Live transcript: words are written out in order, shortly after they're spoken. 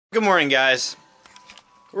Good morning, guys.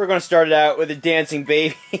 We're going to start it out with a dancing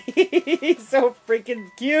baby. He's so freaking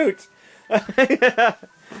cute.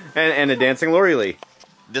 and a dancing Lori Lee.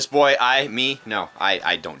 This boy, no,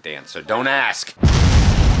 I don't dance, so don't ask.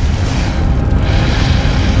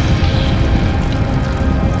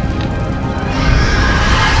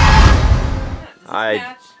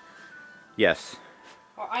 Yes.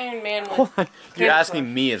 Or Iron Man. You're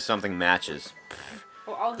asking me if something matches.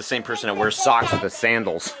 Well, the same person that wears socks with the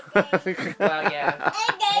sandals. Well, yeah.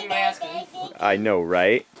 What am I asking? I know,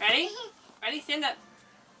 right? Ready? Ready? Stand up.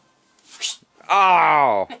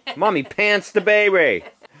 Oh! Mommy pants the baby!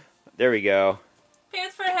 There we go.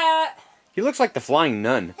 Pants for a hat. He looks like the flying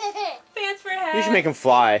nun. Pants for a hat. You should make him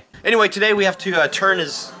fly. Anyway, today we have to turn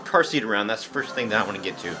his car seat around. That's the first thing that I want to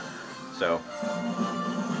get to. So,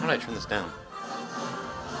 how do I turn this down?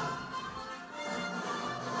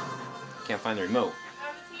 Can't find the remote.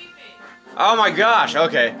 Oh my gosh,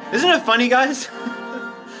 okay. Isn't it funny, guys?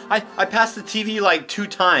 I passed the TV like 2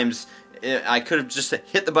 times. I could have just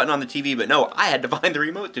hit the button on the TV, but no, I had to find the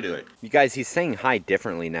remote to do it. You guys, he's saying hi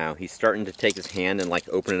differently now. He's starting to take his hand and like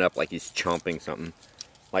open it up like he's chomping something.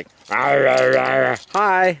 Like,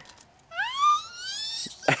 hi.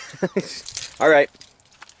 Alright.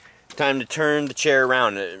 Time to turn the chair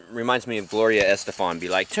around. It reminds me of Gloria Estefan. Be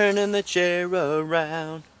like, turning the chair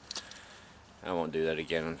around. I won't do that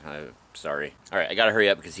again. I'm sorry. Alright, I gotta hurry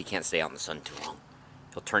up because he can't stay out in the sun too long.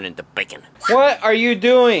 He'll turn into bacon. What are you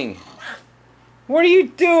doing? What are you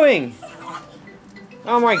doing?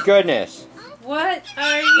 Oh my goodness. What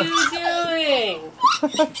are you doing?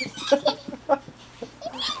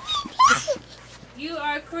 You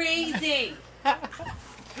are crazy.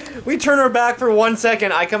 We turn our back for 1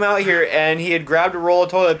 second. I come out here and he had grabbed a roll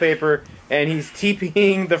of toilet paper and he's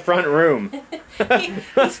TPing the front room. he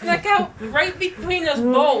snuck out right between us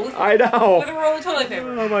both. I know. With a roll of toilet paper.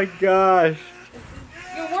 Oh my gosh.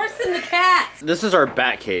 You're worse than the cat. This is our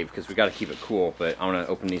bat cave because we got to keep it cool, but I want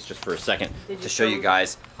to open these just for a second to show you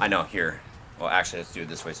guys. I know, here. Well, actually, let's do it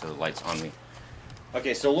this way so the light's on me.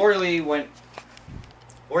 Okay, so Lori Lee went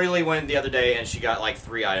the other day and she got like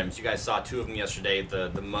 3 items. You guys saw 2 of them yesterday, the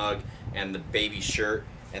mug and the baby shirt.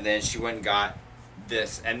 And then she went and got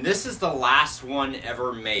this. And this is the last one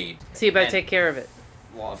ever made. So you better take care of it.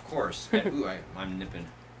 Well, of course. And, ooh, I'm nipping.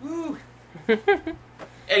 Woo!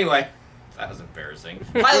 Anyway. That was embarrassing.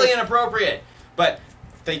 Highly inappropriate. But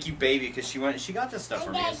thank you, baby, because she got this stuff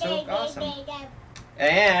for me. It's so awesome.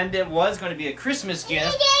 And it was going to be a Christmas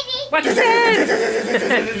gift. What you said?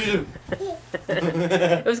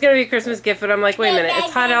 It was going to be a Christmas gift, but I'm like, wait a minute.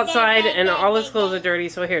 It's hot outside and all his clothes are dirty,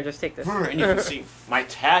 so here, just take this. And you can see my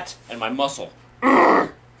tat and my muscle. Or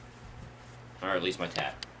at least my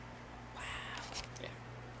tat. Wow.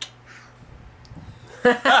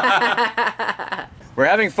 Yeah. We're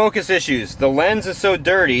having focus issues. The lens is so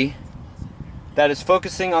dirty that it's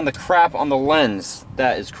focusing on the crap on the lens.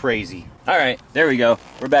 That is crazy. Alright, there we go.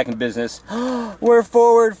 We're back in business. We're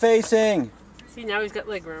forward facing. See, now he's got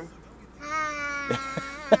leg room.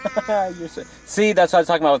 See, that's what I was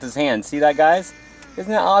talking about with his hand. See that, guys?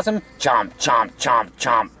 Isn't that awesome? Chomp, chomp, chomp,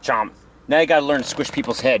 chomp, chomp. Now you gotta learn to squish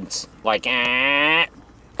people's heads. Like,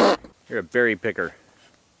 You're a berry picker.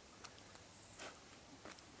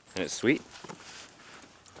 And it's sweet?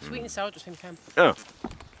 Sweet and sour at the same time. Oh.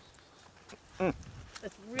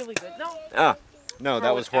 It's really good. No. Ah. No,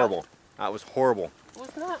 that was horrible. That was horrible. Well,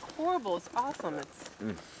 it's not horrible. It's awesome.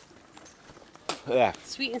 It's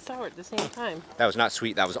sweet and sour at the same time. That was not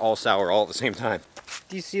sweet. That was all sour all at the same time.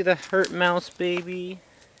 Do you see the hurt mouse, baby?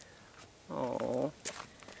 Oh.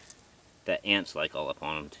 The ants like all up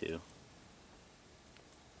on him, too.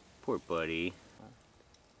 Poor buddy.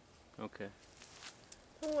 Okay.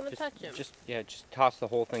 I don't want to touch him. Just toss the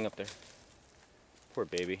whole thing up there. Poor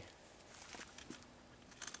baby.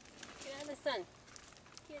 Get out of the sun.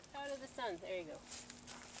 Get out of the sun. There you go.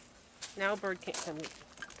 Now a bird can't come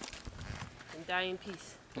and die in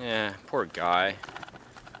peace. Yeah, poor guy.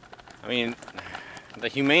 I mean, the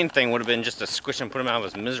humane thing would have been just to squish him, put him out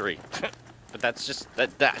of his misery. But that's just,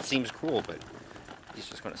 that seems cruel, but he's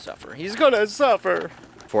just going to suffer. He's going to suffer!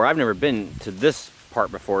 I've never been to this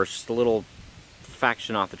part before. It's just a little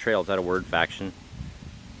faction off the trail. Is that a word, faction?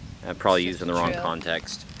 I probably used in the wrong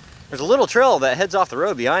context. There's a little trail that heads off the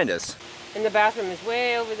road behind us. And the bathroom is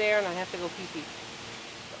way over there and I have to go pee-pee.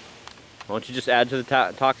 Why don't you just add to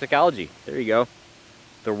the toxic algae? There you go.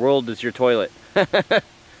 The world is your toilet.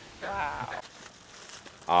 Wow.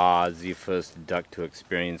 Ah, the first duck to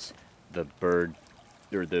experience the bird,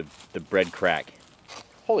 or the bread crack.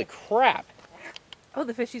 Holy crap. Oh,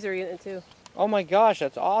 the fishies are eating it too. Oh my gosh,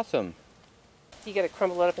 that's awesome. You gotta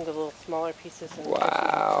crumble it up into little smaller pieces. And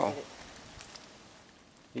wow.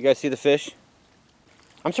 You guys see the fish?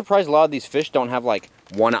 I'm surprised a lot of these fish don't have like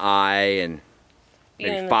one eye and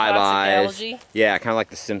maybe 5 eyes. Algae? Yeah, kind of like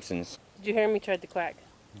the Simpsons. Did you hear him? He tried to quack.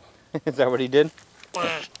 Is that what he did?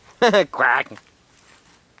 Quack.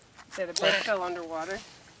 Yeah, the bird fell underwater.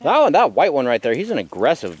 That white one right there, he's an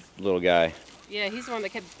aggressive little guy. Yeah, he's the one that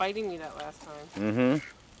kept biting me that last time. Mm-hmm.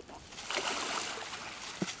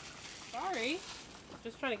 Sorry.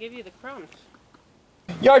 Just trying to give you the crumbs.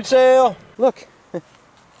 Yard sale! Look.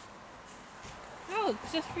 Oh,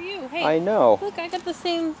 it's just for you. Hey. I know. Look, I got the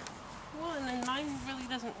same one and mine really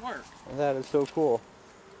doesn't work. That is so cool.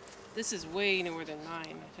 This is way newer than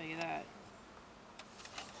mine, I tell you that.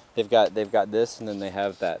 They've got this, and then they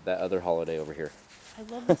have that other holiday over here. I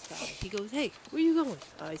love this guy. He goes, hey, where you going?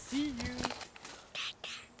 I see you.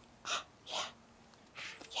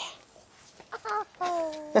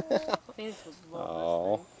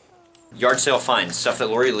 Oh. Yard sale finds, stuff that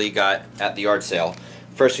Lori Lee got at the yard sale.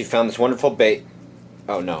 First, we found this wonderful bait.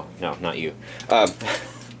 Oh no, not you. How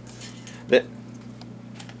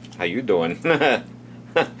you doing?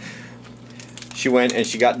 She went and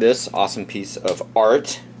she got this awesome piece of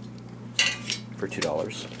art for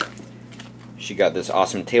 $2. She got this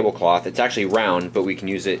awesome tablecloth. It's actually round, but we can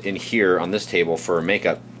use it in here on this table for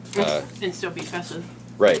makeup. And still be festive.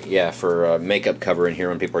 Right, yeah, for makeup cover in here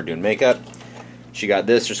when people are doing makeup. She got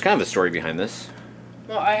this. There's kind of a story behind this.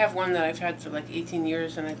 Well, I have one that I've had for like 18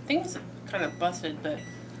 years, and I think it's kind of busted, but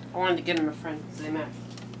I wanted to get him a friend because they match.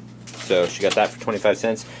 So she got that for 25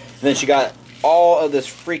 cents. And then she got all of this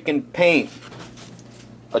freaking paint.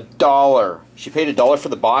 $1. She paid $1 for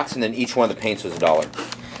the box, and then each one of the paints was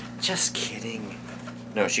 $1. Just kidding.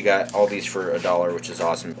 No, she got all these for $1, which is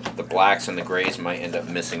awesome. The blacks and the grays might end up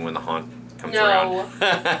missing when the haunt comes around.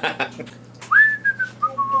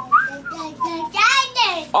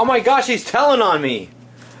 Oh my gosh, he's telling on me.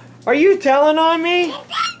 Are you telling on me?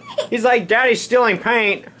 He's like, Daddy's stealing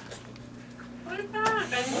paint.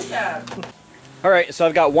 Alright, so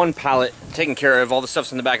I've got one pallet taken care of. All the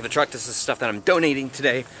stuff's in the back of the truck. This is stuff that I'm donating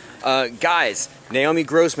today. Guys, Naomi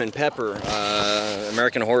Grossman, Pepper,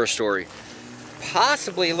 American Horror Story.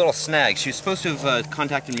 Possibly a little snag. She was supposed to have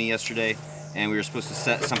contacted me yesterday, and we were supposed to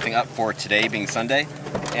set something up for today, being Sunday,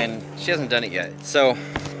 and she hasn't done it yet. So,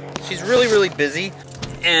 she's really, really busy,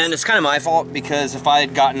 and it's kind of my fault, because if I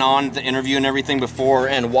had gotten on the interview and everything before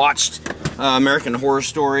and watched American Horror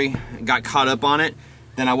Story, got caught up on it,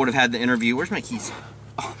 then I would have had the interview. Where's my keys?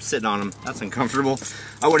 Oh, I'm sitting on them. That's uncomfortable.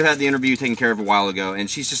 I would have had the interview taken care of a while ago, and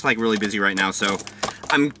she's just like really busy right now, so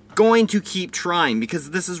I'm going to keep trying,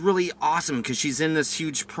 because this is really awesome, because she's in this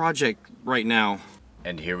huge project right now.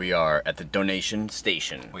 And here we are at the donation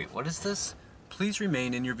station. Wait, what is this? Please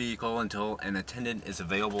remain in your vehicle until an attendant is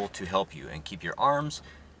available to help you, and keep your arms,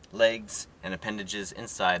 legs, and appendages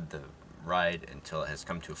inside the ride until it has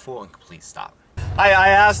come to a full and complete stop. I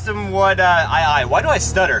asked them what, why do I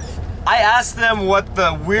stutter? I asked them what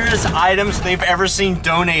the weirdest items they've ever seen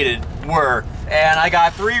donated were, and I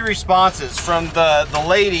got 3 responses. From the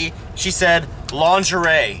lady, she said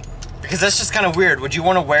lingerie, because that's just kind of weird. Would you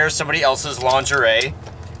want to wear somebody else's lingerie?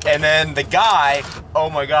 And then the guy, oh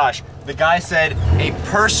my gosh, the guy said a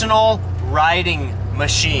personal riding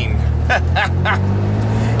machine.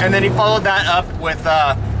 And then he followed that up with,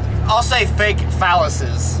 I'll say fake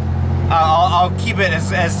phalluses. I'll keep it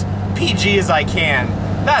as PG as I can.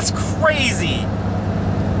 That's crazy.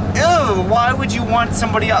 Ew, why would you want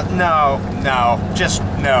somebody else? No, just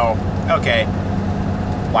no. Okay.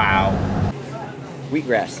 Wow.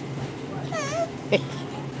 Wheatgrass.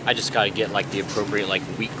 I just gotta get like the appropriate like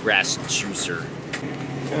wheatgrass juicer.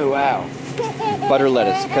 Oh wow. Butter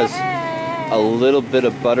lettuce, because a little bit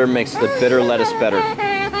of butter makes the bitter lettuce better.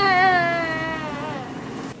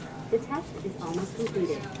 The test is almost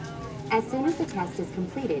completed. As soon as the test is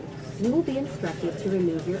completed, you will be instructed to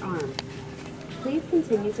remove your arm. Please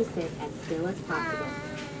continue to sit as still as possible.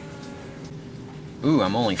 Ooh,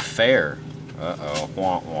 I'm only fair. Uh-oh,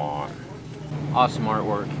 wah wah. Awesome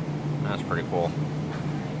artwork. That's pretty cool.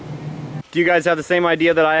 Do you guys have the same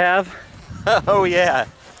idea that I have? Oh yeah.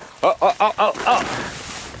 Oh.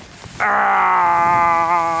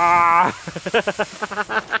 Ah!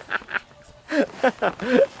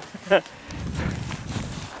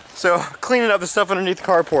 So, cleaning up the stuff underneath the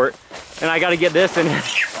carport, and I gotta get this in.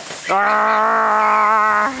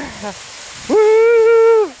 Ah!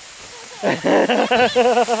 Woo!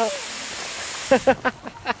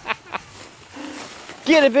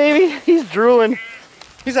 Get it, baby! He's drooling.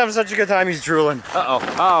 He's having such a good time, he's drooling. Uh-oh.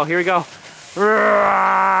 Oh, here we go.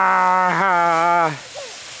 I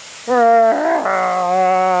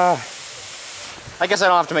guess I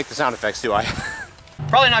don't have to make the sound effects, do I?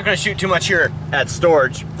 Probably not going to shoot too much here at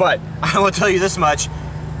storage, but I will tell you this much.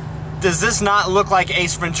 Does this not look like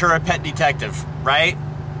Ace Ventura Pet Detective? Right?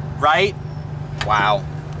 Right? Wow.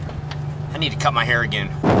 I need to cut my hair again.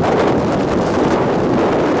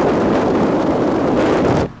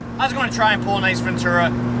 I was going to try and pull an Ace Ventura.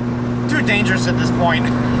 Too dangerous at this point.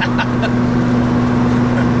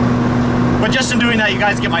 But just in doing that, you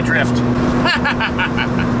guys get my drift.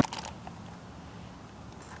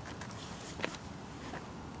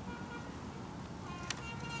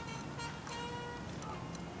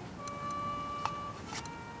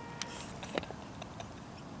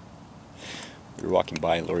 We were walking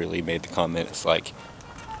by and Lori Lee made the comment, it's like,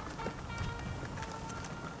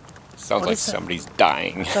 sounds like somebody's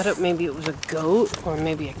dying. I thought maybe it was a goat or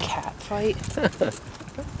maybe a cat fight. I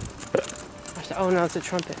said, oh no, it's a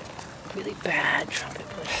trumpet. Really bad trumpet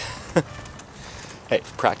player. Hey,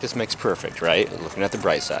 practice makes perfect, right? Looking at the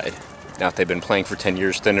bright side. Now if they've been playing for 10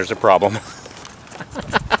 years, then there's a problem.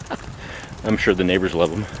 I'm sure the neighbors love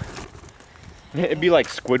them. It'd be like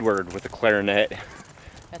Squidward with a clarinet.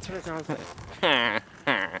 That's what it sounds like.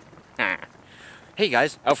 Hey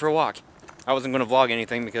guys, out for a walk. I wasn't going to vlog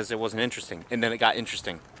anything because it wasn't interesting. And then it got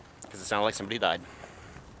interesting. Because it sounded like somebody died.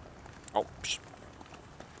 Oh, psh.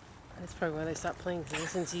 That's probably why they stopped playing. They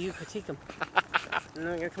listen to you critique them. And then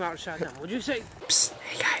they're going to come out and shot them. What'd you say? Psst.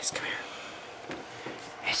 Hey guys, come here.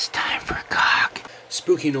 It's time for a cock.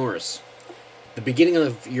 Spooky Norris. The beginning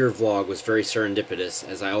of your vlog was very serendipitous,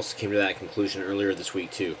 as I also came to that conclusion earlier this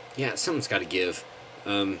week too. Yeah, something's got to give.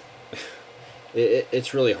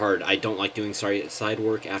 It's really hard. I don't like doing side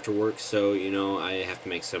work after work, so, you know, I have to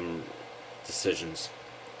make some decisions.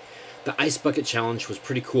 The Ice Bucket Challenge was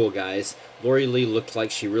pretty cool, guys. Lori Lee looked like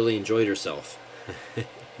she really enjoyed herself.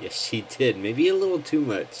 Yes, she did. Maybe a little too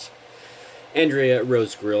much. Andrea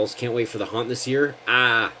Rose Grills, can't wait for the haunt this year.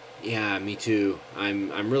 Ah, yeah, me too.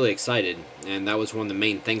 I'm really excited, and that was one of the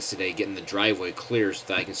main things today, getting the driveway clear so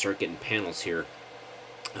that I can start getting panels here.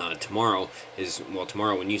 Tomorrow is, well,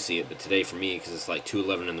 tomorrow when you see it, but today for me, because it's like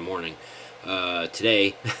 2:11 in the morning.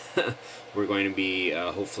 Today, we're going to be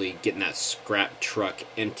hopefully getting that scrap truck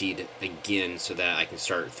emptied again so that I can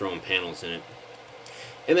start throwing panels in it.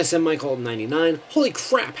 MSM Michael 99, holy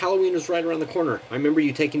crap, Halloween is right around the corner. I remember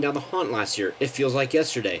you taking down the haunt last year. It feels like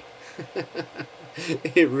yesterday.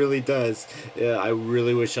 It really does. Yeah, I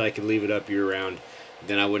really wish I could leave it up year round.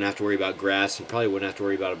 Then I wouldn't have to worry about grass and probably wouldn't have to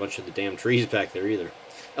worry about a bunch of the damn trees back there either.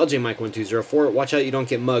 LJ Mike 1204, watch out you don't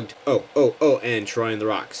get mugged. Oh, and Troy and the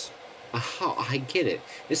Rocks. Aha, I get it.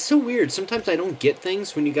 It's so weird. Sometimes I don't get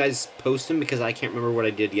things when you guys post them because I can't remember what I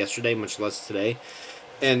did yesterday, much less today.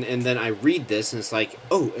 And then I read this and it's like,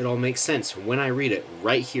 oh, it all makes sense when I read it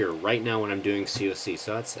right here, right now when I'm doing COC.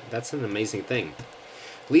 So that's an amazing thing.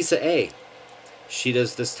 Lisa A. She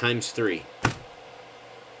does this ×3.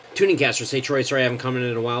 Tuning Caster, say Troy, sorry I haven't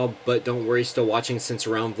commented in a while, but don't worry, still watching since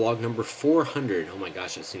around vlog number 400. Oh my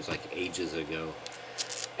gosh, it seems like ages ago.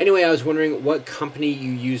 Anyway, I was wondering what company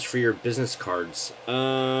you use for your business cards.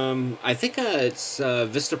 I think it's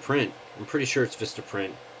Vistaprint. I'm pretty sure it's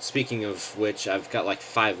Vistaprint. Speaking of which, I've got like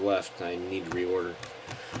 5 left. I need to reorder.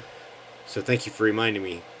 So thank you for reminding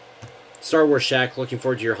me. Star Wars Shack, looking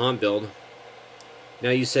forward to your haunt build. Now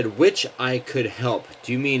you said which I could help.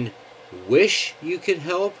 Do you mean wish you could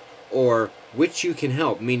help, or which you can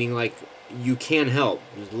help, meaning like you can help?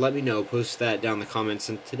 Just let me know, post that down in the comments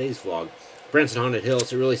in today's vlog. Branson Haunted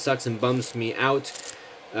Hills, it really sucks and bums me out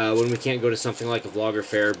when we can't go to something like a vlogger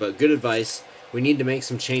fair, but good advice. We need to make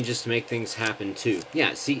some changes to make things happen too.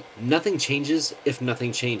 Yeah, see, nothing changes if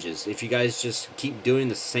nothing changes. If you guys just keep doing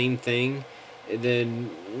the same thing,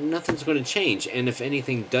 then nothing's going to change. And if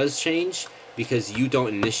anything does change because you don't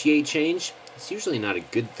initiate change, it's usually not a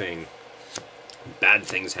good thing. Bad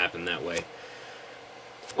things happen that way.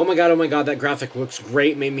 Oh my god, that graphic looks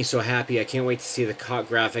great. Made me so happy. I can't wait to see the COT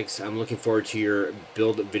graphics. I'm looking forward to your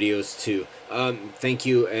build videos too. Thank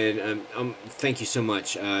you, and thank you so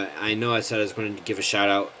much. I know I said I was going to give a shout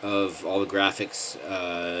out of all the graphics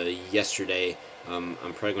yesterday. I'm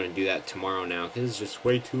probably going to do that tomorrow now because it's just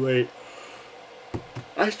way too late.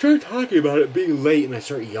 I started talking about it being late and I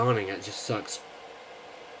start yawning. It just sucks.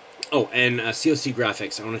 Oh, and COC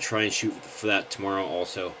graphics. I want to try and shoot for that tomorrow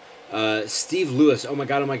also. Steve Lewis. Oh my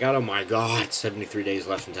god. 73 days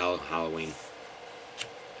left until Halloween.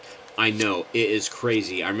 I know, it is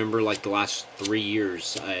crazy. I remember like the last 3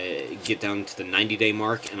 years, I get down to the 90-day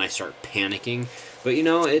mark and I start panicking. But you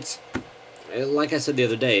know, it's, like I said the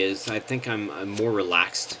other day, I think I'm more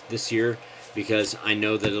relaxed this year because I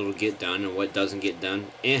know that it'll get done, and what doesn't get done,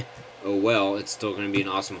 oh well, it's still going to be an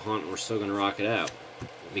awesome haunt and we're still going to rock it out.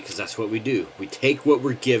 Because that's what we do. We take what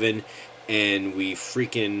we're given and we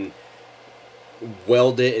freaking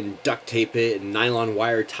weld it and duct tape it and nylon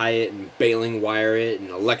wire tie it and baling wire it and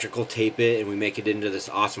electrical tape it, and we make it into this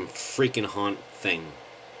awesome freaking haunt thing.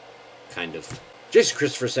 Kind of. Jason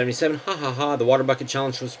Christopher 77, ha ha ha, the water bucket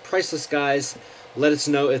challenge was priceless, guys. Let us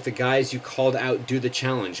know if the guys you called out do the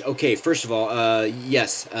challenge. Okay, first of all,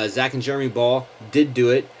 yes, Zach and Jeremy Ball did do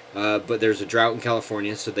it, but there's a drought in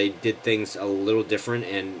California, so they did things a little different,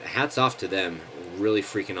 and hats off to them. Really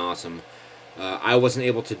freaking awesome. I wasn't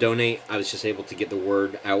able to donate. I was just able to get the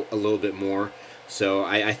word out a little bit more. So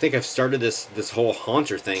I think I've started this whole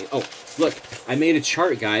haunter thing. Oh, look, I made a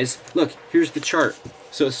chart, guys. Look, here's the chart.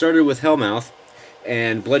 So it started with Hellmouth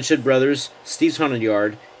and Bloodshed Brothers, Steve's Haunted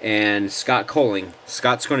Yard, and Scott Coling.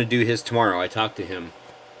 Scott's going to do his tomorrow. I talked to him.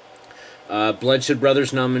 Bloodshed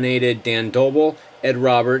Brothers nominated Dan Doble, Ed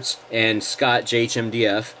Roberts, and Scott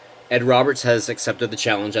JHMDF. Ed Roberts has accepted the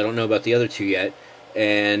challenge. I don't know about the other two yet.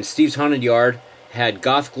 And Steve's Haunted Yard had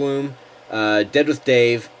Goth Gloom, Dead with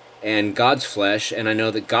Dave, and God's Flesh. And I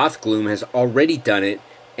know that Goth Gloom has already done it,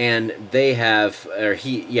 and they have,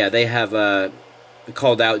 they have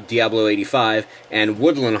called out Diablo 85 and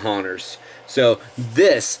Woodland Haunters. So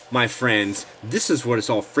this, my friends, this is what it's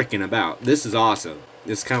all freaking about. This is awesome.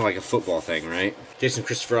 It's kind of like a football thing, right? Jason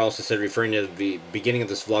Christopher also said, referring to the beginning of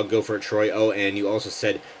this vlog, go for it, Troy. Oh, and you also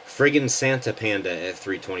said friggin' Santa Panda at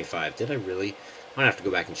 325. Did I really? I'm gonna have to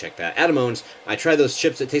go back and check that. Adam Owens, I tried those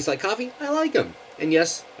chips that taste like coffee. I like them. And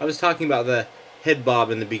yes, I was talking about the head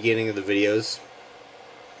bob in the beginning of the videos.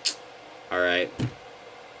 Alright.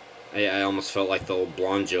 I almost felt like the old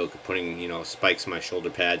blonde joke of putting, you know, spikes in my shoulder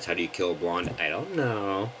pads. How do you kill a blonde? I don't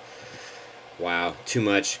know. Wow. Too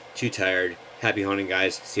much. Too tired. Happy haunting,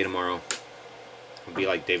 guys. See you tomorrow. I'll be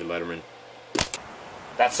like David Letterman.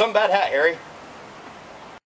 That's some bad hat, Harry.